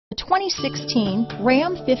2016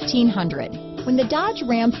 Ram 1500. When the Dodge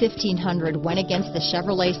Ram 1500 went against the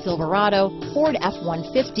Chevrolet Silverado, Ford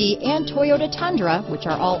F-150, and Toyota Tundra, which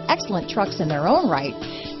are all excellent trucks in their own right,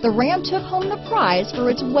 the Ram took home the prize for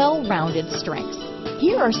its well-rounded strengths.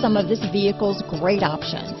 Here are some of this vehicle's great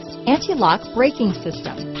options: anti-lock braking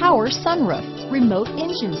system, power sunroof, remote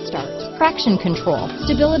engine start, traction control,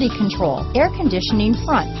 stability control, air conditioning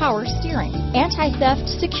front, power steering, anti-theft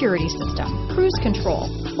security system, cruise control,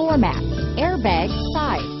 floor mats, airbag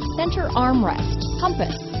side, center armrest,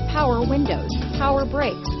 compass, power windows, power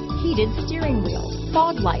brakes, heated steering wheel,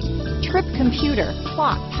 fog lights, trip computer,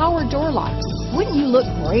 clock, power door locks. Wouldn't you look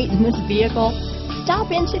great in this vehicle?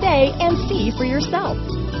 Stop in today and see for yourself.